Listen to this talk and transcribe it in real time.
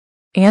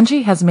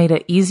Angie has made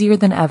it easier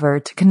than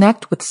ever to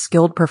connect with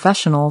skilled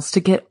professionals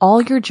to get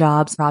all your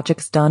jobs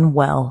projects done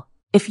well.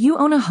 If you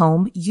own a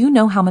home, you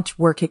know how much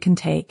work it can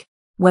take,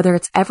 whether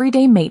it's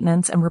everyday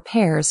maintenance and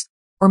repairs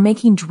or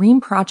making dream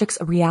projects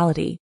a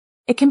reality.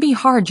 It can be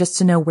hard just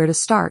to know where to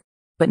start,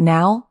 but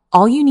now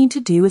all you need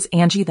to do is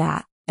Angie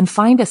that and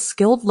find a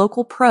skilled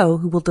local pro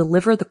who will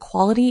deliver the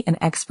quality and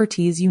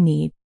expertise you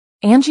need.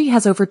 Angie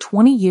has over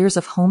 20 years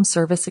of home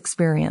service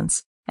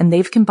experience, and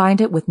they've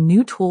combined it with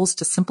new tools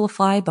to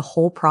simplify the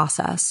whole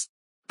process.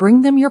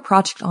 Bring them your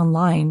project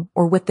online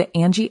or with the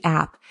Angie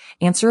app,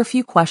 answer a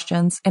few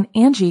questions, and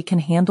Angie can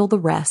handle the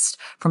rest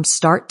from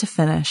start to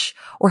finish,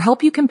 or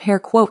help you compare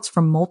quotes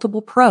from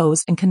multiple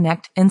pros and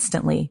connect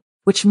instantly,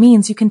 which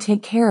means you can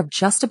take care of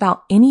just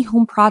about any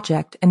home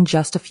project in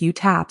just a few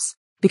taps.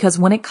 Because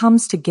when it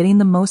comes to getting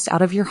the most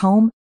out of your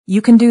home,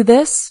 you can do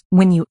this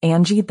when you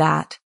Angie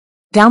that.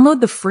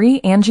 Download the free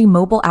Angie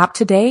mobile app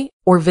today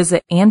or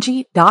visit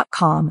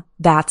Angie.com.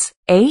 That's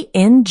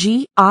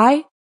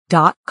ANGI.com.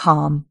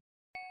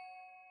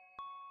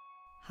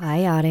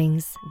 Hi,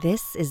 Ottings.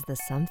 This is the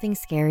Something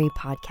Scary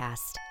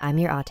podcast. I'm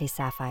your Ate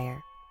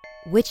Sapphire.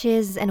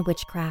 Witches and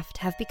witchcraft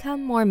have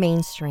become more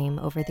mainstream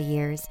over the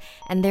years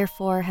and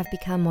therefore have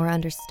become more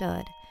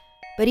understood.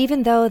 But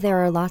even though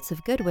there are lots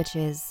of good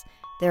witches,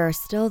 there are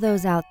still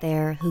those out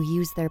there who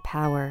use their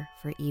power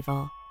for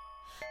evil.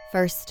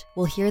 First,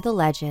 we'll hear the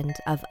legend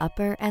of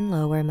Upper and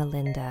Lower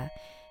Melinda.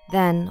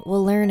 Then,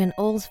 we'll learn an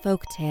old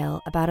folk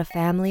tale about a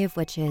family of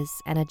witches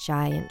and a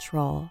giant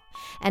troll.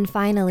 And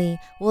finally,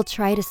 we'll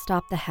try to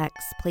stop the hex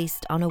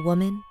placed on a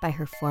woman by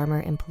her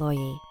former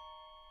employee.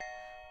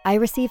 I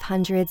receive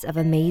hundreds of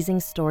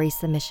amazing story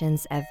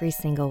submissions every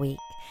single week.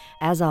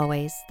 As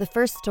always, the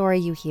first story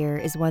you hear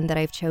is one that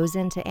I've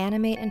chosen to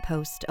animate and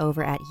post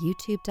over at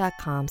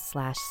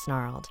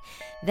youtube.com/snarled.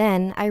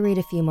 Then I read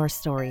a few more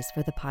stories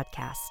for the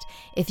podcast.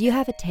 If you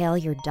have a tale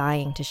you're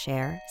dying to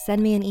share,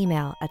 send me an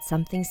email at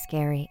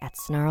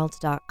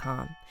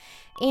somethingscary@snarled.com.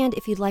 And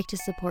if you'd like to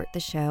support the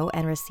show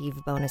and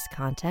receive bonus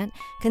content,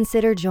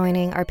 consider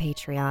joining our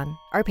Patreon.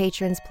 Our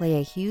patrons play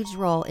a huge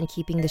role in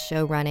keeping the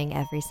show running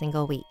every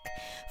single week.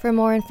 For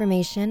more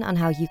information on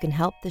how you can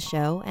help the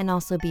show and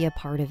also be a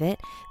part of it,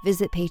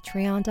 visit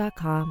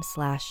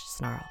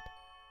patreon.com/snarled.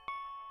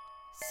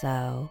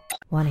 So,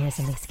 want to hear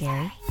something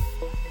scary?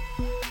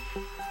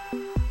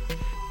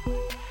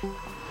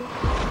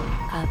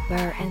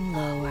 Upper and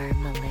Lower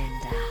Melinda.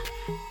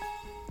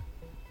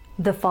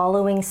 The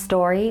following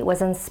story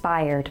was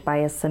inspired by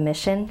a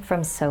submission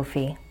from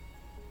Sophie.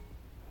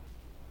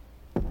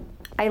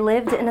 I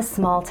lived in a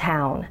small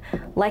town.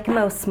 Like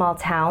most small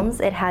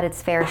towns, it had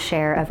its fair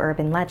share of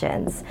urban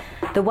legends.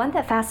 The one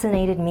that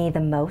fascinated me the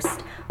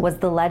most was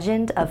the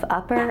legend of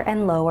Upper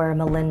and Lower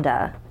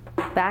Melinda.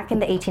 Back in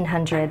the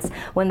 1800s,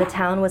 when the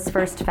town was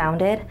first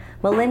founded,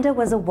 Melinda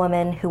was a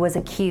woman who was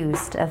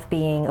accused of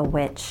being a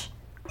witch.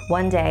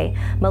 One day,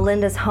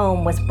 Melinda's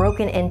home was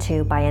broken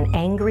into by an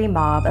angry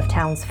mob of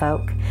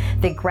townsfolk.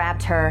 They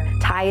grabbed her,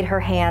 tied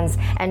her hands,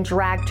 and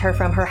dragged her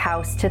from her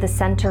house to the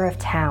center of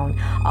town,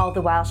 all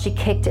the while she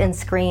kicked and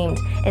screamed,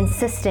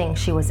 insisting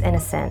she was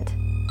innocent.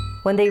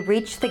 When they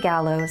reached the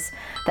gallows,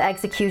 the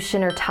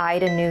executioner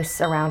tied a noose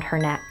around her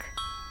neck.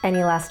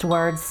 Any last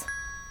words?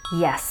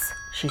 Yes,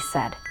 she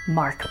said.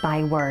 Mark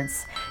my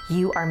words.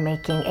 You are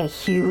making a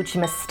huge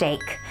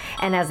mistake.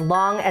 And as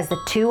long as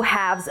the two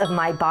halves of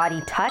my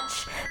body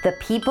touch, the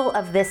people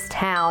of this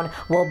town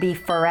will be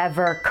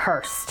forever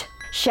cursed.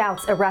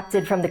 Shouts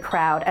erupted from the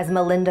crowd as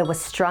Melinda was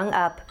strung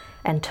up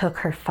and took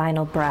her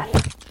final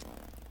breath.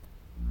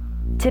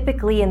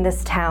 Typically in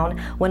this town,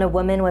 when a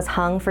woman was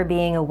hung for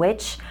being a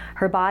witch,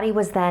 her body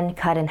was then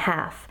cut in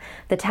half.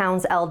 The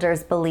town's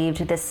elders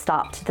believed this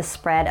stopped the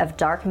spread of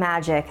dark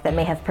magic that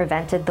may have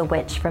prevented the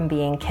witch from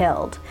being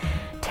killed.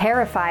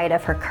 Terrified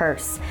of her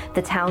curse,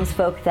 the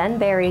townsfolk then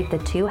buried the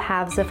two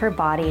halves of her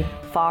body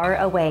far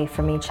away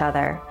from each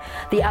other.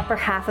 The upper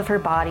half of her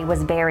body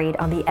was buried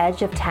on the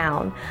edge of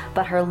town,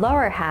 but her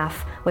lower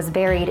half was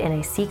buried in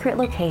a secret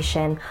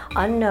location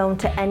unknown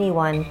to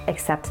anyone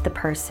except the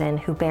person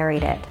who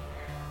buried it.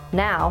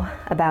 Now,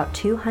 about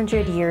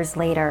 200 years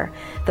later,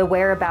 the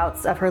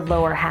whereabouts of her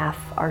lower half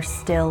are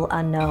still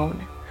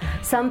unknown.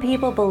 Some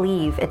people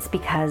believe it's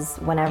because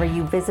whenever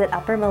you visit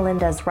Upper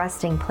Melinda's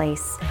resting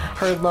place,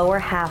 her lower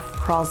half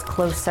crawls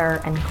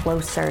closer and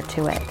closer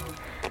to it.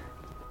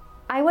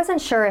 I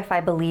wasn't sure if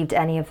I believed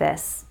any of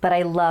this, but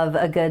I love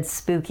a good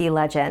spooky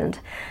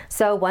legend.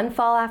 So one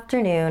fall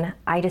afternoon,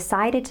 I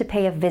decided to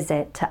pay a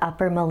visit to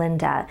Upper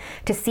Melinda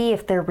to see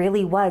if there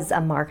really was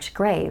a marked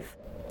grave.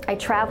 I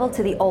traveled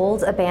to the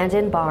old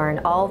abandoned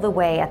barn all the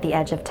way at the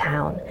edge of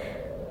town.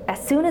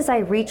 As soon as I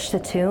reached the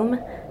tomb,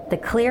 the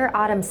clear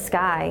autumn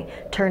sky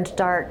turned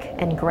dark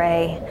and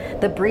gray.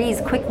 The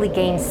breeze quickly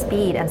gained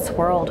speed and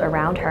swirled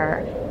around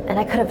her, and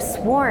I could have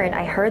sworn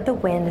I heard the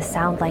wind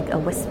sound like a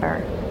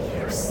whisper.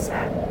 You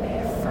set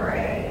me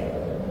free.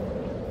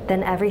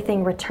 Then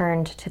everything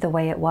returned to the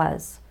way it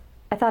was.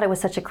 I thought it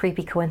was such a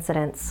creepy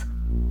coincidence.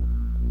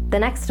 The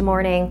next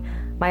morning,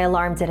 my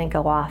alarm didn't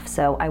go off,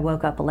 so I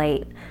woke up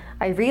late.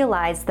 I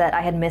realized that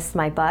I had missed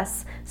my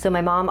bus, so my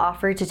mom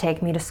offered to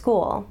take me to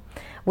school.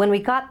 When we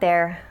got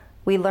there,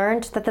 we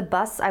learned that the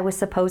bus I was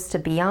supposed to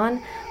be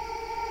on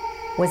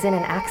was in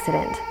an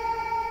accident.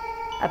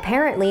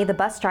 Apparently, the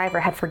bus driver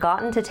had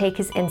forgotten to take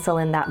his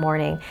insulin that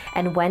morning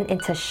and went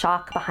into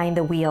shock behind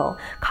the wheel,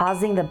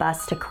 causing the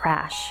bus to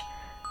crash.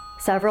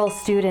 Several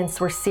students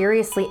were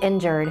seriously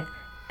injured,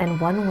 and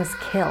one was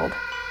killed.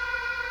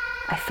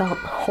 I felt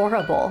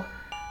horrible,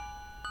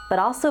 but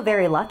also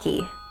very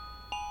lucky.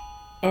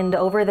 And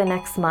over the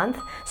next month,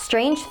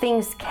 strange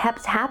things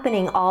kept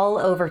happening all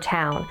over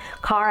town.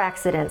 Car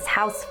accidents,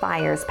 house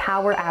fires,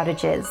 power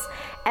outages.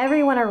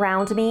 Everyone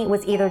around me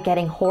was either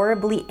getting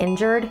horribly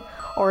injured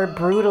or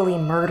brutally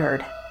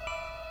murdered.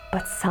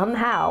 But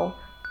somehow,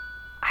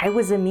 I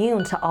was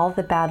immune to all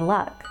the bad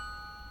luck.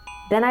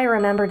 Then I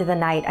remembered the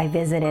night I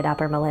visited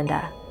Upper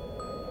Melinda.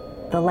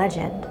 The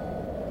legend.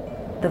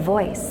 The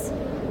voice.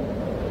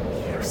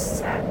 You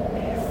set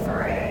me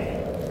free.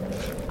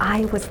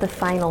 I was the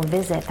final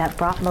visit that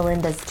brought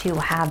Melinda's two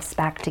halves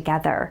back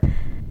together.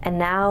 And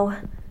now,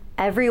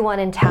 everyone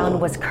in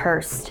town was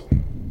cursed,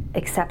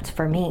 except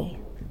for me.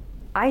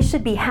 I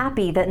should be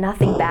happy that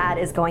nothing bad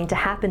is going to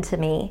happen to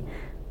me,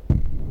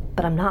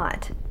 but I'm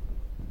not.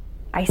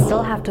 I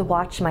still have to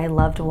watch my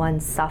loved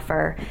ones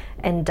suffer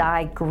and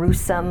die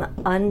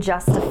gruesome,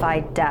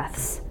 unjustified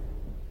deaths.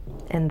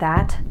 And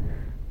that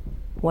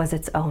was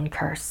its own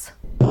curse.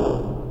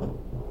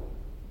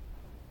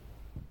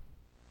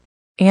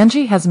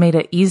 Angie has made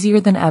it easier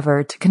than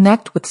ever to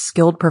connect with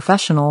skilled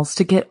professionals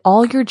to get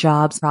all your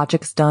jobs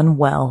projects done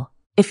well.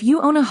 If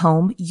you own a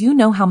home, you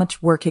know how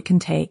much work it can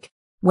take,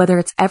 whether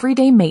it's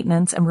everyday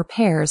maintenance and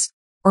repairs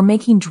or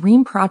making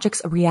dream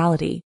projects a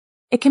reality.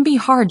 It can be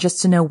hard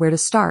just to know where to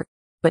start,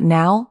 but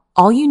now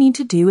all you need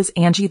to do is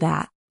Angie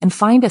that and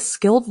find a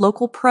skilled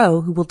local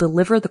pro who will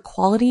deliver the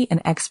quality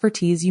and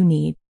expertise you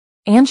need.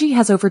 Angie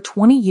has over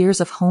 20 years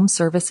of home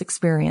service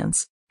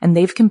experience, and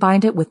they've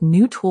combined it with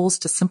new tools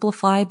to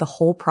simplify the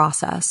whole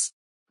process.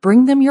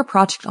 Bring them your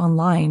project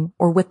online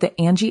or with the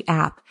Angie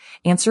app,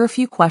 answer a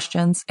few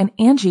questions, and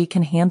Angie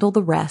can handle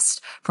the rest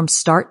from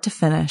start to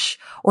finish,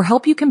 or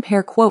help you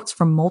compare quotes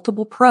from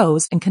multiple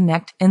pros and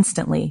connect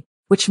instantly,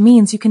 which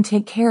means you can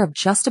take care of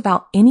just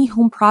about any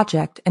home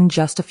project in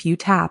just a few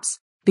taps.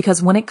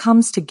 Because when it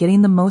comes to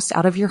getting the most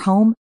out of your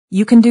home,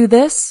 you can do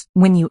this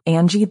when you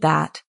Angie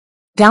that.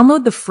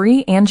 Download the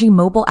free Angie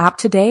mobile app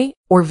today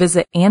or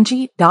visit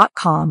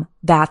Angie.com.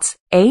 That's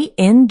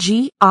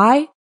ANGI.com.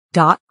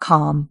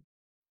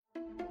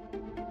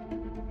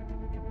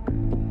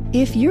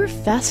 If you're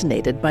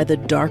fascinated by the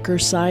darker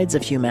sides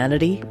of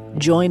humanity,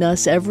 join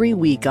us every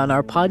week on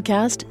our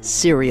podcast,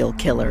 Serial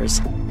Killers,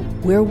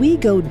 where we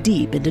go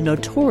deep into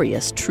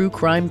notorious true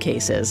crime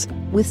cases.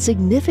 With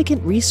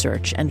significant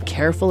research and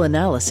careful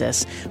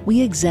analysis,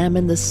 we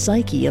examine the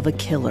psyche of a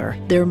killer,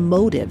 their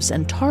motives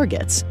and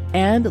targets,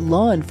 and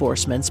law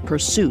enforcement's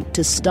pursuit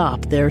to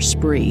stop their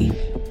spree.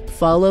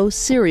 Follow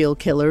Serial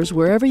Killers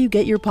wherever you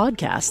get your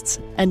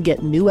podcasts and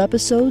get new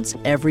episodes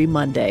every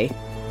Monday.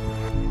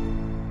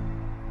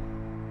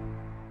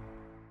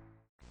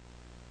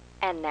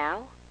 And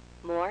now,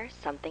 more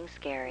Something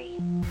Scary.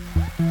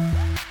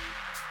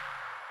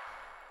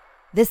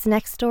 This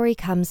next story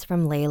comes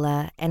from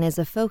Layla and is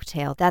a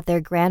folktale that their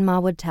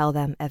grandma would tell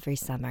them every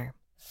summer.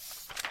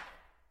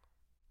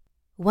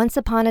 Once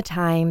upon a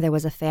time, there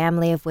was a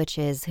family of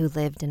witches who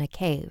lived in a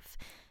cave.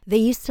 They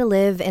used to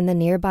live in the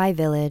nearby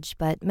village,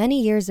 but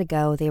many years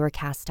ago they were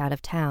cast out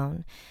of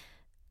town.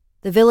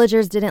 The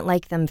villagers didn't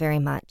like them very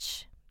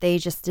much. They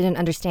just didn't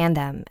understand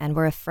them and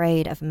were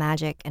afraid of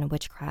magic and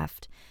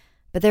witchcraft.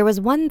 But there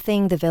was one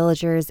thing the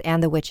villagers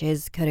and the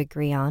witches could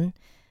agree on.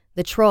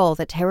 The troll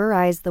that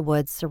terrorized the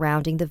woods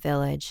surrounding the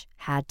village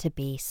had to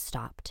be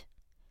stopped.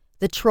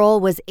 The troll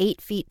was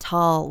 8 feet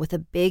tall with a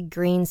big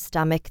green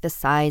stomach the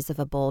size of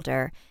a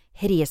boulder.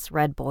 Hideous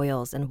red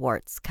boils and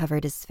warts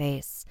covered his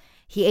face.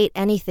 He ate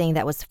anything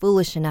that was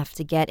foolish enough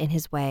to get in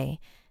his way,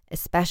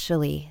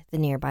 especially the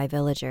nearby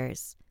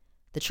villagers.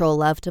 The troll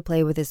loved to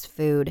play with his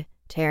food,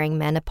 tearing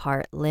men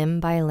apart limb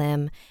by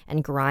limb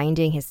and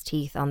grinding his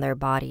teeth on their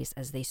bodies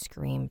as they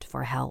screamed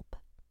for help.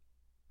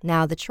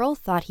 Now, the troll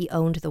thought he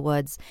owned the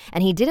woods,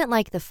 and he didn't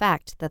like the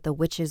fact that the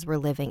witches were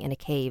living in a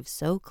cave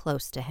so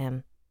close to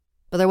him.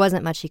 But there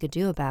wasn't much he could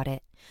do about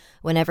it.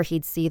 Whenever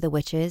he'd see the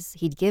witches,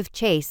 he'd give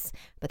chase,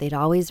 but they'd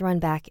always run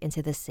back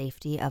into the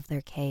safety of their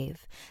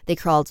cave. They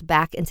crawled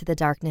back into the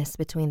darkness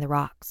between the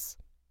rocks.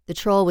 The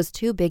troll was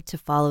too big to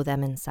follow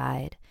them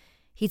inside.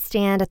 He'd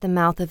stand at the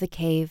mouth of the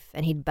cave,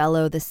 and he'd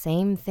bellow the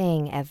same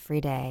thing every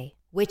day.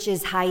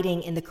 "Witches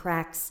hiding in the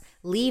cracks,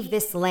 leave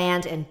this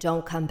land and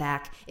don't come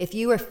back. If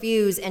you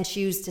refuse and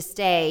choose to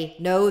stay,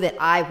 know that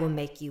I will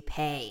make you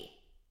pay."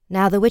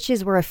 Now, the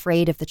witches were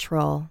afraid of the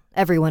troll.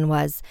 Everyone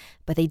was,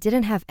 but they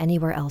didn't have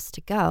anywhere else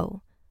to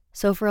go.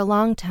 So for a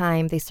long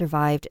time, they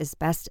survived as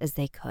best as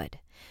they could.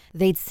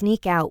 They'd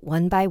sneak out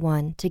one by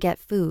one to get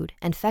food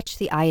and fetch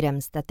the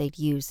items that they'd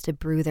use to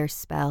brew their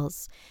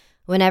spells.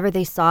 Whenever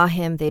they saw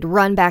him, they'd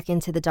run back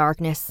into the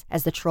darkness,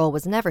 as the troll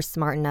was never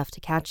smart enough to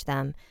catch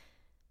them.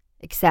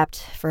 except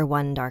for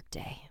one dark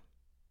day.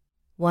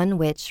 One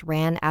witch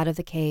ran out of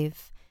the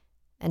cave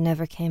and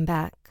never came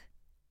back.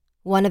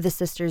 One of the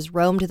sisters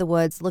roamed the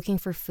woods looking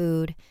for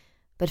food,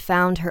 but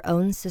found her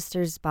own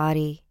sister's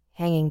body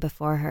hanging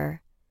before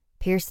her,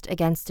 pierced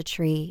against a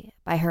tree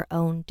by her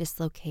own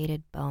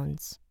dislocated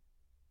bones.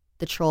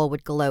 The troll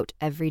would gloat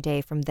every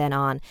day from then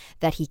on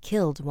that he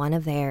killed one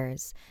of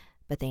theirs,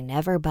 but they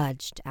never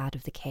budged out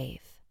of the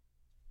cave.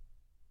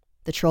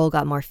 The troll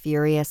got more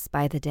furious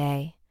by the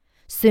day.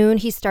 Soon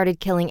he started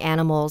killing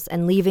animals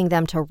and leaving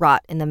them to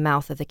rot in the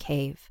mouth of the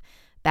cave.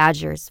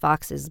 Badgers,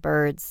 foxes,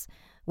 birds.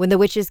 When the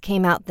witches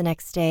came out the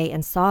next day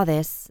and saw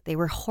this, they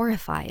were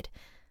horrified.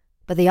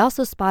 But they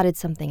also spotted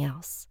something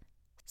else.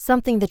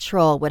 Something the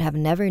troll would have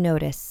never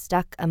noticed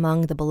stuck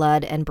among the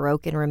blood and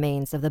broken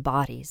remains of the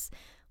bodies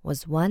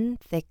was one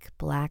thick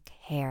black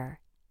hair,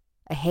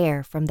 a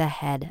hair from the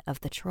head of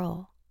the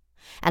troll.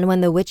 And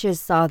when the witches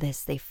saw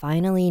this, they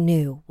finally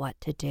knew what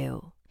to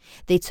do.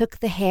 They took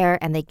the hair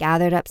and they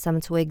gathered up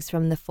some twigs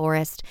from the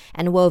forest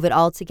and wove it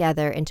all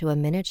together into a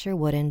miniature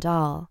wooden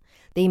doll.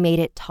 They made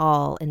it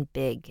tall and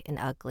big and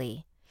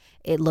ugly.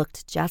 It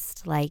looked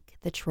just like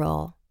the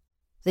troll.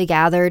 They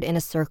gathered in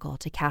a circle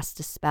to cast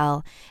a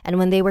spell, and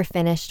when they were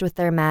finished with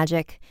their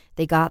magic,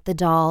 they got the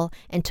doll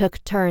and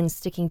took turns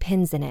sticking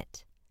pins in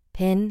it.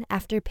 Pin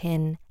after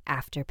pin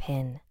after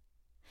pin.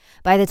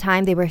 By the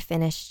time they were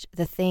finished,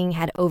 the thing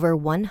had over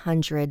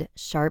 100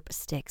 sharp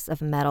sticks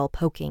of metal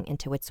poking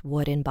into its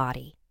wooden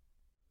body.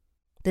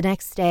 The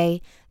next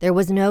day, there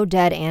was no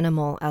dead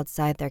animal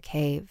outside their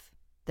cave.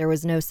 There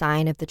was no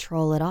sign of the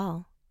troll at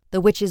all.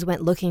 The witches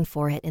went looking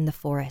for it in the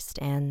forest,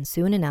 and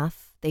soon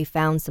enough, they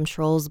found some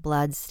troll's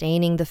blood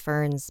staining the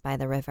ferns by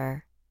the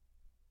river.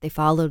 They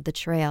followed the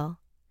trail.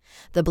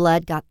 The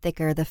blood got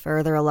thicker the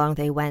further along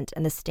they went,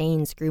 and the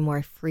stains grew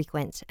more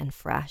frequent and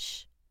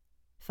fresh.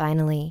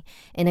 Finally,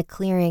 in a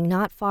clearing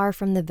not far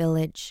from the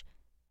village,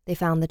 they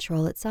found the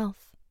troll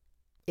itself.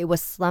 It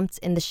was slumped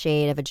in the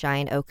shade of a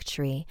giant oak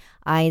tree,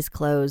 eyes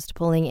closed,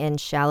 pulling in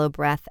shallow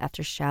breath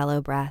after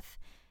shallow breath,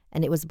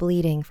 and it was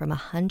bleeding from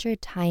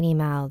 100 tiny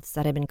mouths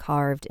that had been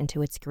carved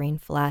into its green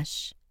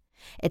flesh,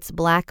 its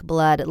black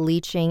blood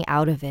leaching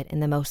out of it in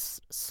the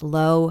most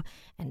slow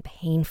and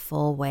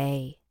painful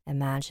way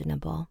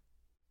imaginable.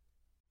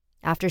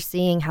 After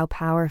seeing how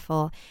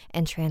powerful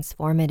and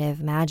transformative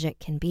magic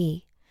can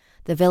be,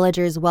 the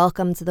villagers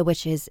welcomed the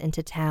witches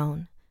into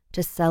town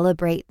to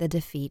celebrate the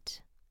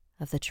defeat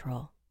of the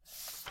troll.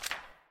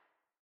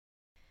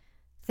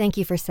 Thank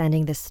you for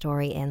sending this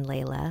story in,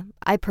 Layla.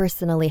 I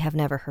personally have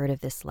never heard of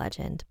this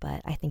legend,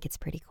 but I think it's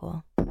pretty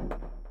cool.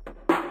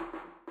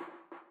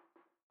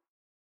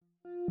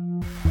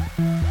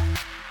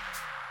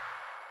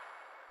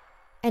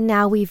 And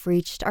now we've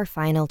reached our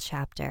final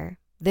chapter.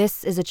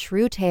 This is a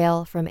true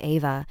tale from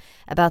Ava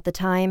about the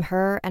time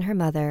her and her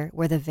mother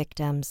were the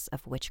victims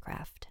of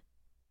witchcraft.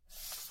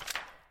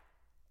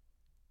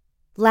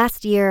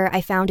 Last year, I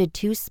founded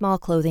 2 small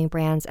clothing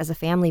brands as a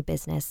family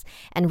business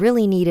and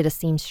really needed a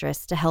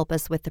seamstress to help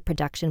us with the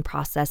production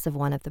process of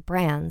one of the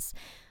brands.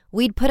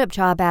 We'd put up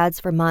job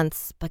ads for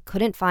months, but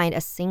couldn't find a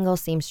single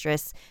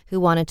seamstress who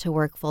wanted to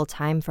work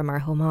full-time from our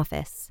home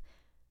office.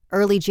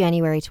 Early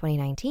January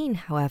 2019,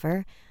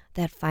 however,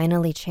 that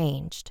finally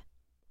changed.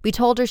 We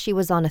told her she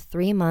was on a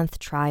 3-month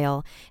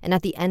trial, and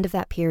at the end of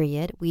that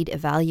period, we'd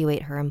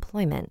evaluate her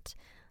employment.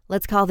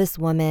 Let's call this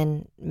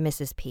woman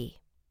Mrs. P.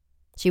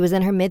 She was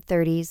in her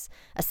mid-30s,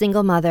 a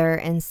single mother,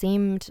 and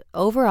seemed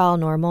overall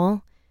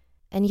normal,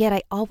 and yet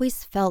I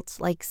always felt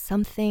like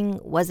something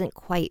wasn't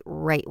quite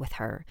right with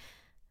her.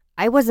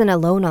 I wasn't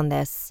alone on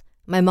this.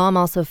 My mom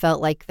also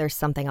felt like there's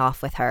something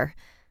off with her.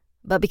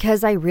 But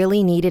because I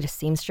really needed a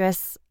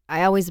seamstress,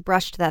 I always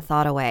brushed that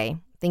thought away,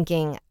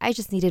 thinking I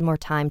just needed more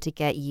time to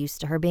get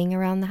used to her being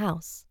around the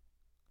house.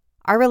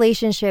 Our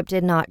relationship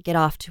did not get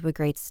off to a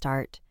great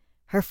start.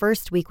 Her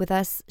first week with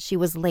us, she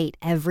was late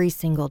every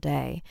single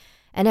day.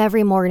 And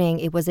every morning,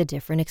 it was a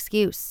different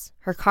excuse.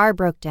 Her car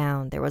broke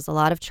down, there was a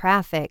lot of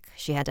traffic,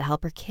 she had to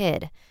help her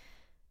kid.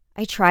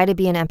 I tried to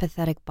be an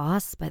empathetic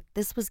boss, but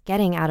this was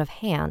getting out of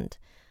hand.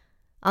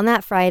 On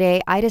that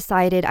Friday, I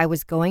decided I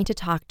was going to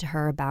talk to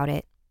her about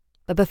it.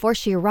 But before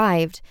she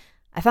arrived,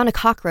 I found a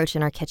cockroach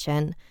in our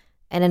kitchen,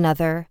 and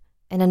another,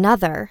 and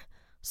another.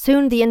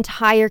 Soon, the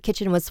entire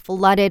kitchen was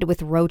flooded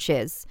with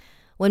roaches.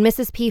 When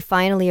Mrs. P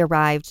finally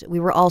arrived, we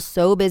were all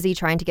so busy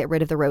trying to get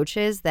rid of the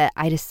roaches that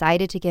I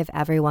decided to give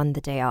everyone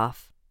the day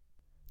off.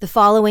 The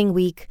following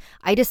week,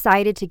 I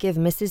decided to give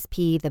Mrs.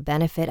 P the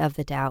benefit of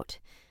the doubt.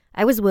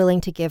 I was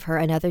willing to give her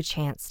another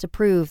chance to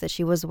prove that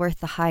she was worth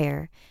the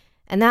hire,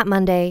 and that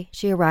Monday,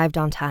 she arrived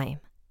on time.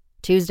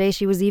 Tuesday,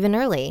 she was even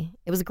early.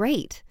 It was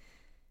great.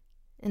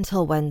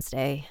 Until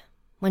Wednesday.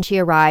 When she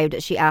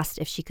arrived, she asked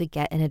if she could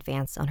get an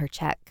advance on her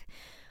check.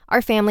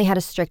 Our family had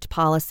a strict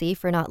policy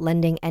for not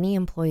lending any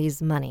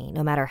employees money,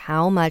 no matter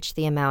how much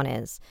the amount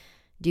is,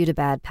 due to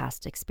bad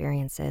past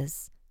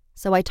experiences.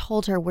 So I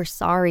told her we're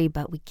sorry,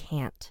 but we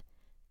can't.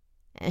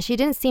 And she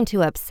didn't seem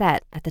too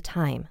upset at the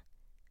time.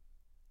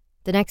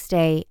 The next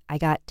day, I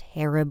got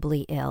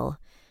terribly ill.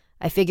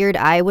 I figured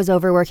I was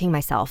overworking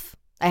myself.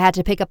 I had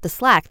to pick up the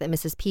slack that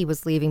Mrs. P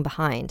was leaving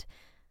behind.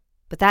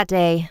 But that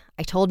day,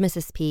 I told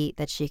Mrs. P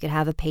that she could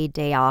have a paid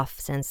day off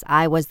since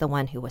I was the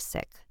one who was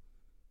sick.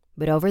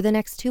 But over the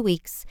next 2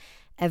 weeks,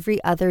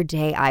 every other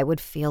day I would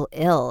feel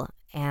ill,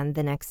 and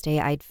the next day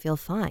I'd feel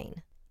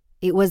fine.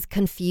 It was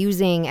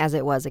confusing as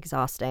it was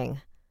exhausting.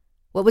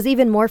 What was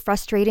even more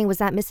frustrating was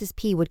that Mrs.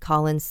 P would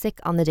call in sick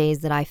on the days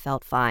that I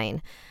felt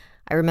fine.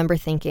 I remember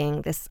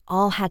thinking this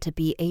all had to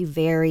be a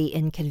very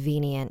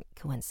inconvenient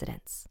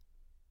coincidence.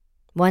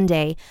 One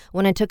day,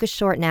 when I took a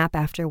short nap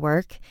after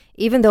work,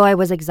 even though I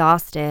was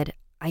exhausted,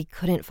 I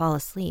couldn't fall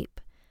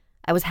asleep.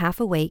 I was half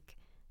awake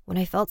when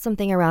I felt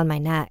something around my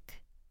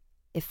neck.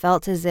 It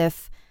felt as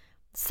if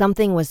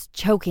something was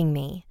choking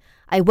me.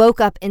 I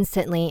woke up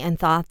instantly and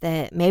thought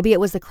that maybe it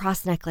was the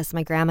cross necklace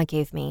my grandma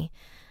gave me.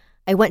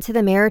 I went to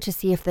the mirror to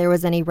see if there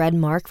was any red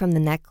mark from the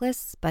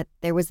necklace, but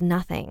there was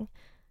nothing.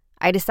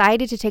 I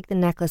decided to take the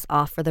necklace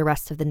off for the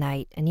rest of the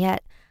night, and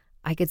yet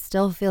I could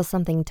still feel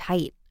something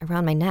tight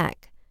around my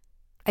neck.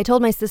 I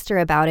told my sister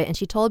about it, and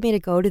she told me to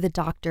go to the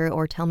doctor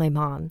or tell my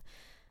mom.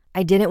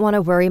 I didn't want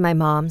to worry my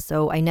mom,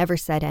 so I never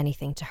said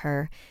anything to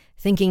her,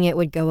 thinking it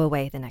would go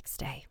away the next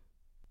day.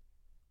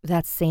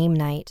 That same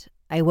night,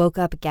 I woke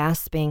up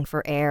gasping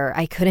for air.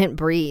 I couldn't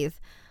breathe.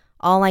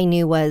 All I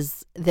knew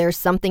was there's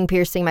something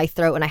piercing my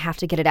throat and I have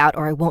to get it out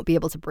or I won't be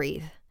able to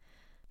breathe.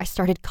 I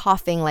started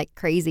coughing like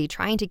crazy,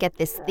 trying to get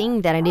this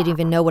thing that I didn't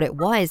even know what it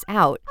was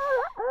out.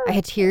 I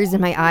had tears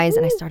in my eyes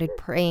and I started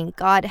praying,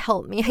 God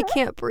help me, I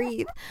can't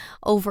breathe,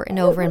 over and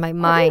over in my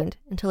mind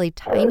until a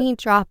tiny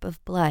drop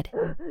of blood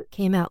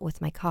came out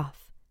with my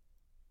cough.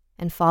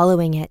 And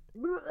following it,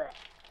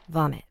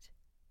 vomit.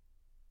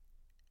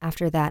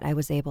 After that, I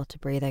was able to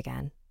breathe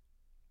again.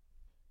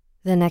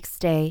 The next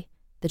day,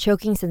 the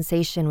choking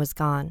sensation was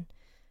gone,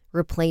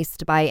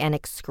 replaced by an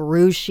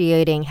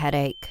excruciating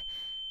headache.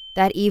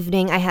 That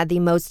evening, I had the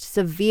most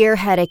severe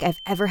headache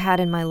I've ever had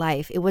in my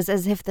life. It was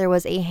as if there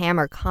was a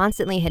hammer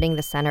constantly hitting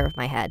the center of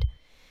my head.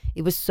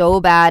 It was so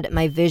bad,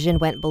 my vision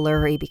went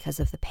blurry because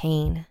of the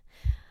pain.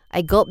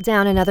 I gulped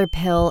down another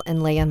pill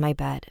and lay on my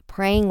bed,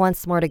 praying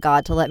once more to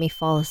God to let me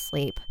fall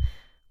asleep,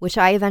 which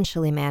I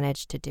eventually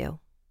managed to do.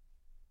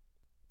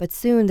 But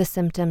soon the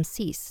symptoms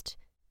ceased.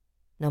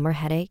 No more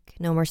headache,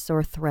 no more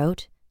sore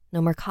throat,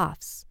 no more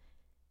coughs.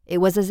 It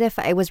was as if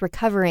I was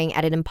recovering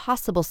at an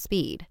impossible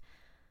speed.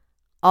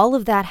 All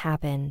of that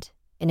happened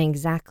in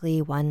exactly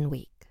 1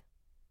 week.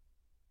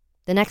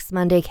 The next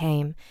Monday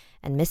came,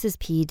 and Mrs.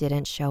 P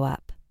didn't show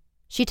up.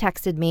 She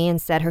texted me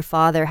and said her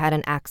father had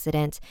an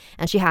accident,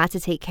 and she had to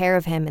take care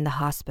of him in the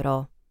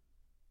hospital.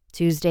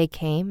 Tuesday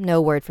came,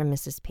 no word from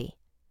Mrs. P.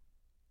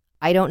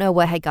 I don't know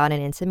what had gotten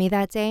into me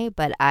that day,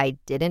 but I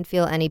didn't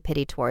feel any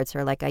pity towards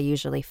her like I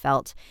usually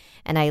felt,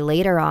 and I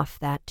laid her off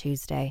that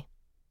Tuesday.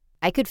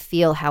 I could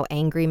feel how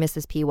angry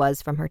Mrs. P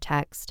was from her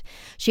text.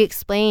 She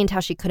explained how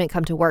she couldn't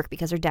come to work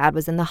because her dad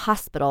was in the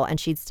hospital and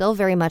she'd still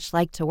very much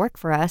like to work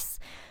for us.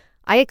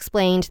 I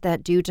explained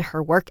that due to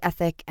her work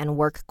ethic and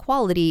work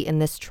quality in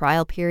this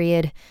trial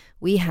period,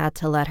 we had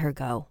to let her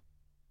go.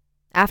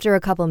 After a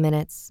couple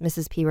minutes,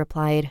 Mrs. P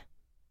replied,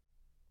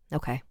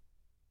 "Okay."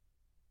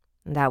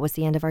 And that was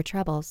the end of our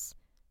troubles.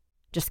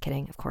 Just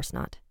kidding, of course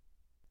not.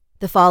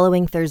 The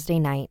following Thursday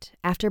night,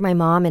 after my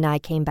mom and I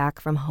came back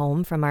from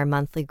home from our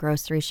monthly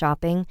grocery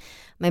shopping,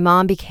 my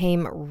mom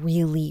became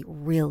really,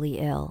 really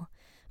ill.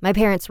 My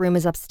parents' room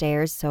is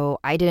upstairs, so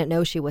I didn't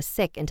know she was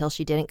sick until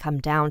she didn't come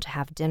down to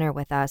have dinner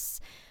with us.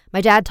 My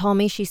dad told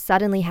me she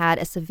suddenly had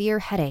a severe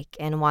headache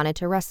and wanted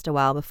to rest a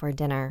while before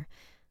dinner.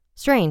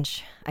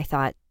 Strange, I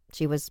thought.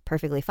 She was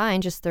perfectly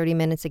fine just 30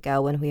 minutes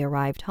ago when we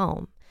arrived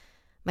home.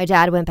 My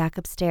dad went back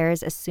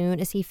upstairs as soon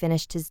as he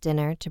finished his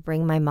dinner to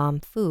bring my mom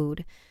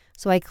food,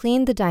 so I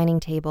cleaned the dining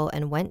table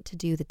and went to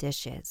do the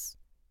dishes.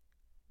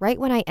 Right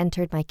when I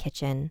entered my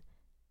kitchen,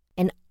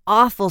 an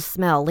awful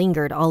smell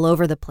lingered all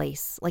over the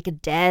place, like a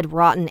dead,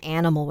 rotten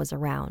animal was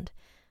around.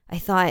 I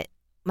thought,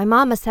 my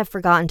mom must have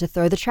forgotten to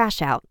throw the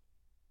trash out.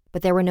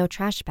 But there were no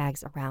trash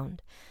bags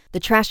around. The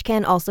trash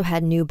can also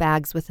had new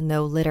bags with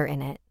no litter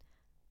in it.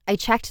 I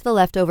checked the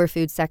leftover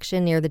food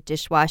section near the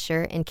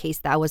dishwasher in case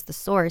that was the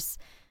source,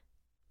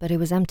 but it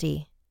was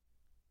empty.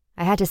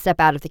 I had to step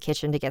out of the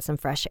kitchen to get some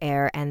fresh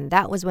air, and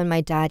that was when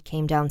my dad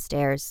came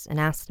downstairs and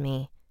asked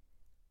me,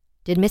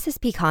 "Did Mrs.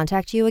 P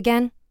contact you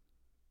again?"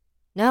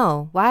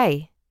 "No,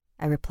 why?"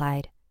 I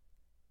replied.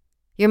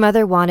 "Your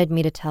mother wanted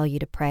me to tell you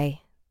to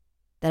pray,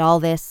 that all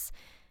this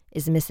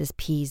is Mrs.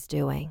 P's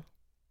doing."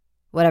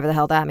 "Whatever the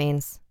hell that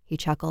means," he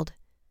chuckled.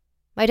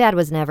 My dad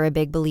was never a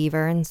big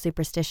believer in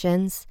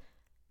superstitions.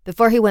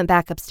 Before he went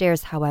back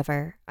upstairs,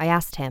 however, I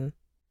asked him,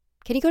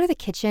 "Can you go to the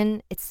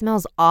kitchen? It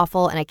smells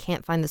awful and I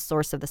can't find the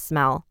source of the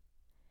smell."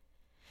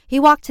 He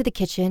walked to the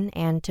kitchen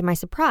and, to my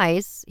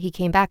surprise, he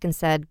came back and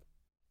said,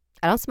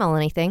 "I don't smell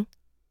anything."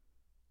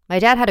 My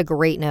dad had a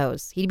great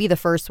nose. He'd be the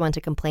first one to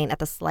complain at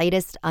the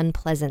slightest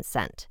unpleasant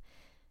scent.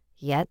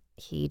 Yet,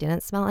 he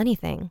didn't smell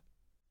anything.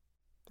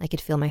 I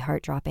could feel my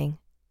heart dropping.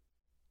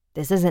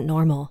 This isn't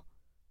normal.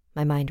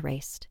 My mind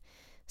raced.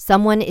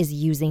 Someone is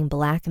using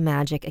black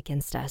magic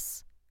against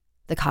us.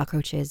 The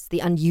cockroaches, the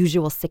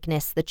unusual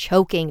sickness, the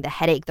choking, the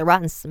headache, the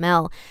rotten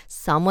smell.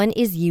 Someone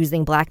is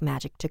using black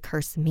magic to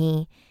curse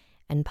me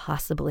and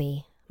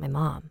possibly my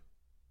mom.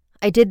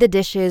 I did the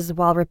dishes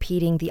while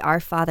repeating the Our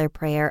Father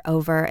prayer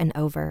over and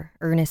over,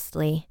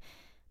 earnestly.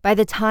 By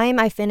the time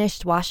I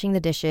finished washing the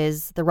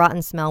dishes, the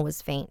rotten smell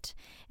was faint,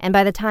 and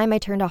by the time I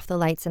turned off the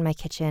lights in my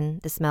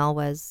kitchen, the smell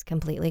was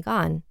completely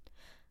gone.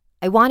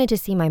 I wanted to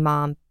see my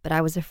mom, but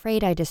I was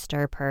afraid I'd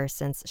disturb her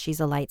since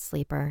she's a light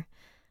sleeper.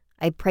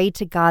 I prayed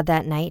to God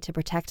that night to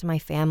protect my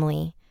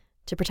family,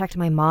 to protect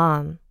my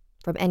mom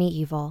from any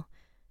evil,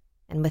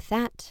 and with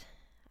that,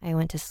 I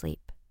went to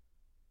sleep.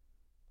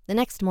 The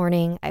next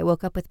morning, I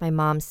woke up with my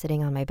mom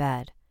sitting on my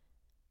bed.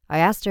 I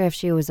asked her if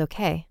she was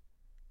okay.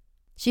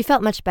 She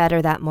felt much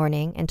better that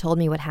morning and told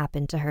me what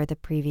happened to her the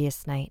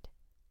previous night.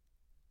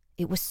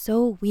 It was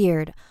so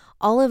weird.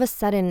 All of a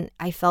sudden,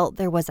 I felt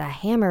there was a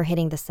hammer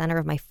hitting the center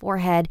of my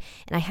forehead,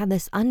 and I had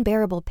this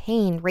unbearable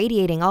pain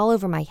radiating all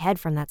over my head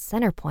from that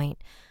center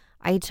point.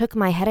 I took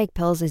my headache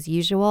pills as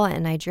usual,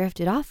 and I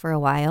drifted off for a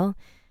while.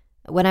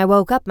 When I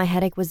woke up, my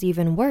headache was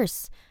even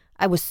worse.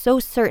 I was so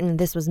certain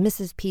this was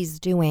Mrs. P's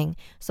doing,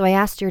 so I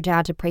asked your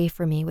dad to pray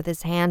for me with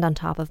his hand on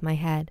top of my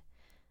head.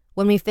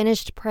 When we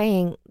finished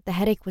praying, the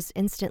headache was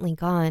instantly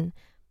gone,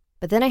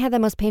 but then I had the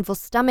most painful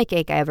stomach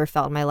ache I ever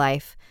felt in my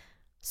life.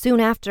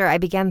 Soon after, I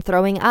began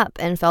throwing up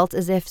and felt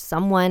as if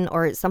someone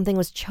or something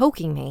was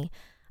choking me.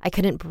 I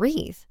couldn't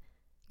breathe.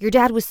 Your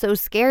dad was so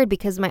scared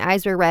because my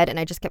eyes were red and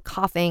I just kept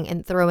coughing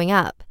and throwing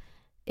up.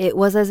 It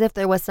was as if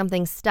there was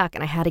something stuck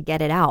and I had to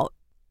get it out.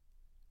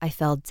 I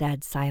fell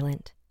dead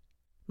silent.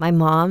 My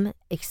mom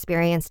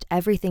experienced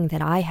everything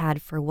that I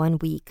had for 1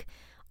 week,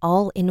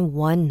 all in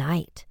one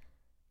night.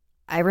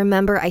 I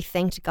remember I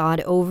thanked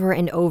God over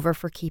and over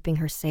for keeping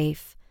her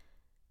safe.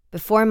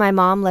 Before my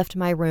mom left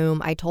my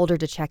room, I told her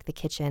to check the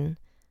kitchen.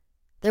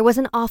 There was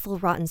an awful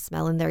rotten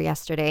smell in there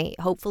yesterday.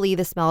 Hopefully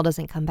the smell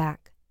doesn't come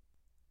back.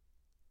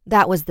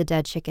 That was the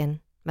dead chicken,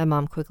 my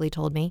mom quickly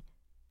told me.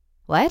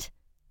 What?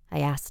 I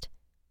asked.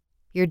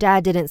 Your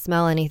dad didn't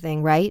smell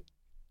anything, right?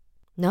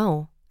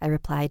 No, I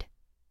replied.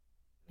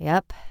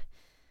 Yep.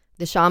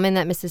 The shaman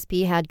that Mrs.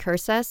 P had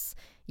curse us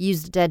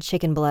used dead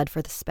chicken blood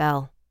for the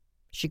spell.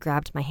 She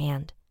grabbed my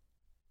hand.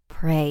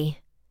 Pray.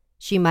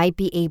 She might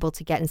be able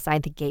to get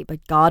inside the gate,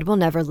 but God will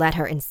never let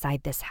her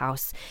inside this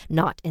house,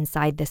 not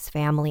inside this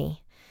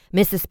family.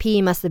 Mrs.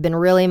 P must have been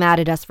really mad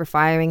at us for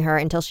firing her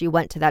until she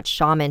went to that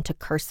shaman to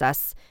curse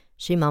us,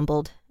 she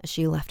mumbled as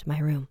she left my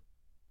room.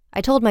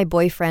 I told my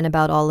boyfriend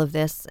about all of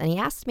this, and he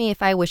asked me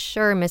if I was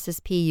sure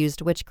Mrs. P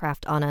used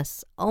witchcraft on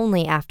us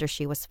only after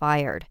she was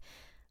fired.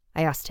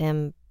 I asked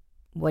him,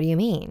 what do you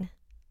mean?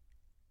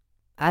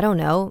 I don't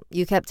know.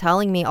 You kept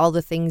telling me all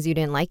the things you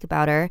didn't like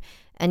about her,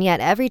 and yet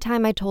every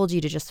time I told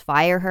you to just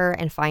fire her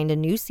and find a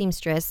new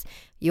seamstress,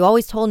 you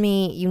always told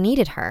me you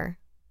needed her.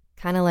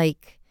 Kind of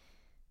like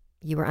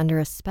you were under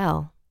a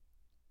spell.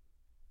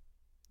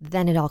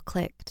 Then it all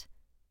clicked.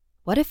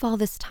 What if all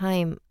this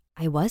time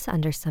I was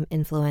under some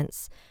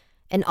influence,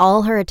 and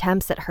all her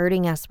attempts at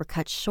hurting us were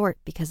cut short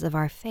because of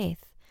our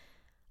faith?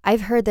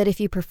 I've heard that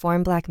if you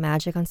perform black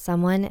magic on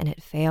someone and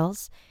it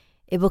fails,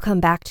 it will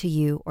come back to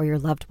you or your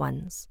loved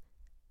ones.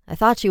 I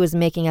thought she was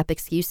making up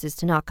excuses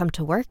to not come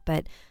to work,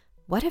 but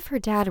what if her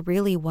dad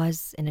really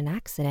was in an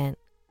accident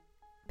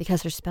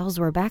because her spells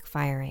were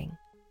backfiring?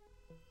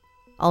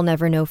 I'll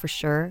never know for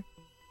sure,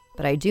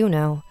 but I do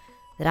know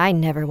that I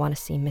never want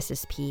to see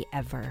Mrs. P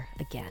ever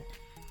again.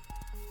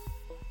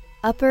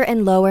 Upper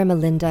and Lower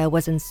Melinda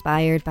was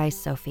inspired by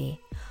Sophie.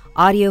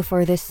 Audio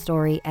for this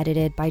story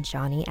edited by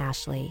Johnny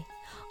Ashley.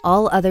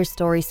 All other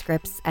story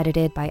scripts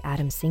edited by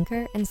Adam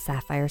Sinker and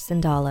Sapphire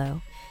Sindalo.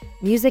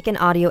 Music and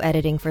audio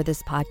editing for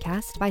this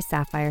podcast by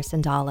Sapphire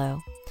Sindalo.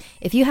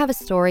 If you have a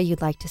story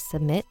you'd like to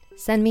submit,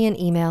 send me an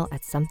email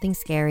at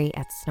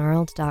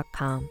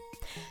somethingscary@snarled.com.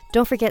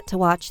 Don't forget to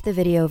watch the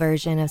video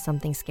version of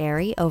Something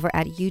Scary over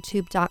at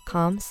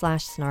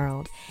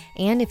youtube.com/snarled.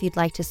 And if you'd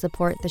like to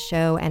support the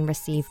show and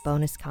receive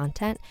bonus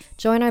content,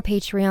 join our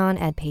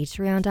Patreon at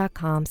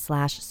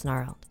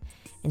patreon.com/snarled.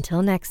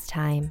 Until next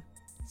time,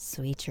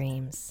 sweet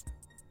dreams.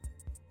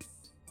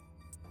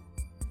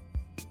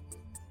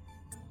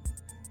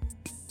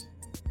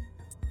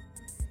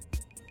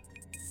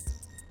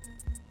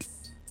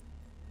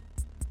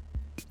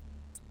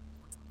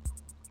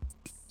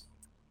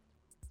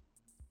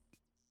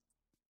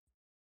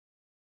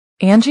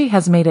 Angie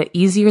has made it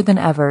easier than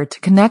ever to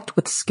connect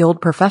with skilled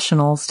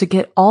professionals to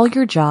get all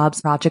your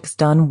jobs projects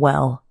done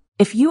well.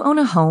 If you own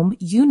a home,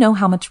 you know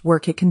how much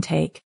work it can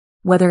take,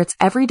 whether it's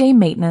everyday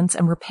maintenance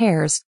and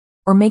repairs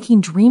or making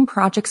dream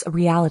projects a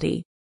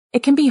reality.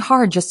 It can be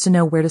hard just to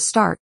know where to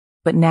start,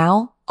 but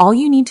now all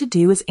you need to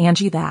do is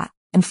Angie that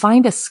and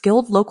find a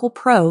skilled local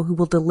pro who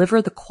will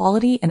deliver the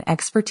quality and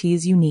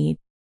expertise you need.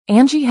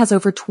 Angie has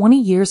over 20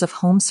 years of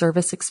home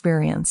service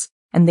experience,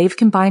 and they've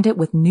combined it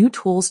with new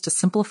tools to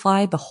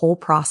simplify the whole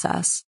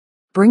process.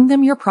 Bring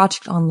them your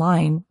project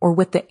online or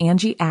with the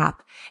Angie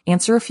app,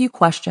 answer a few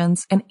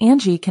questions, and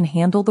Angie can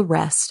handle the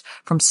rest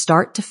from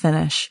start to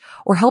finish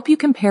or help you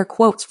compare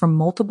quotes from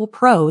multiple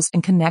pros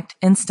and connect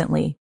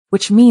instantly,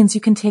 which means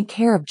you can take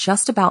care of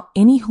just about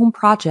any home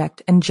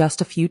project in just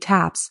a few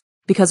taps.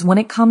 Because when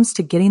it comes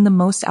to getting the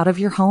most out of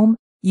your home,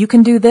 you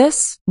can do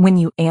this when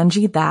you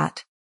Angie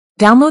that.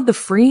 Download the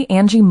free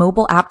Angie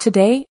mobile app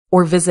today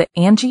or visit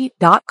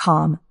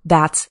Angie.com.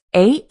 That's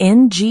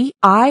ANGI.com.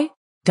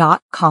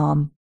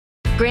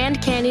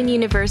 Grand Canyon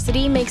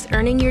University makes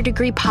earning your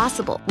degree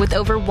possible with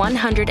over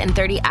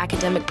 130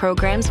 academic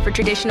programs for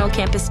traditional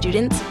campus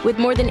students with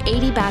more than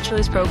 80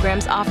 bachelor's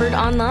programs offered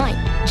online.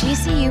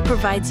 GCU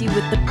provides you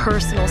with the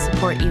personal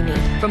support you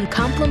need, from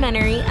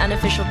complimentary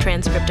unofficial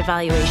transcript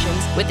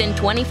evaluations within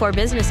 24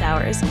 business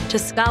hours to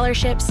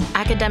scholarships,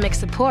 academic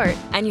support,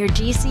 and your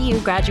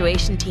GCU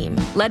graduation team,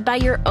 led by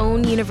your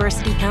own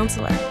university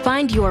counselor.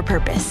 Find your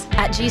purpose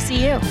at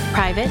GCU.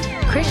 Private,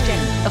 Christian,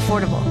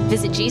 affordable.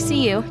 Visit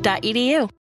gcu.edu.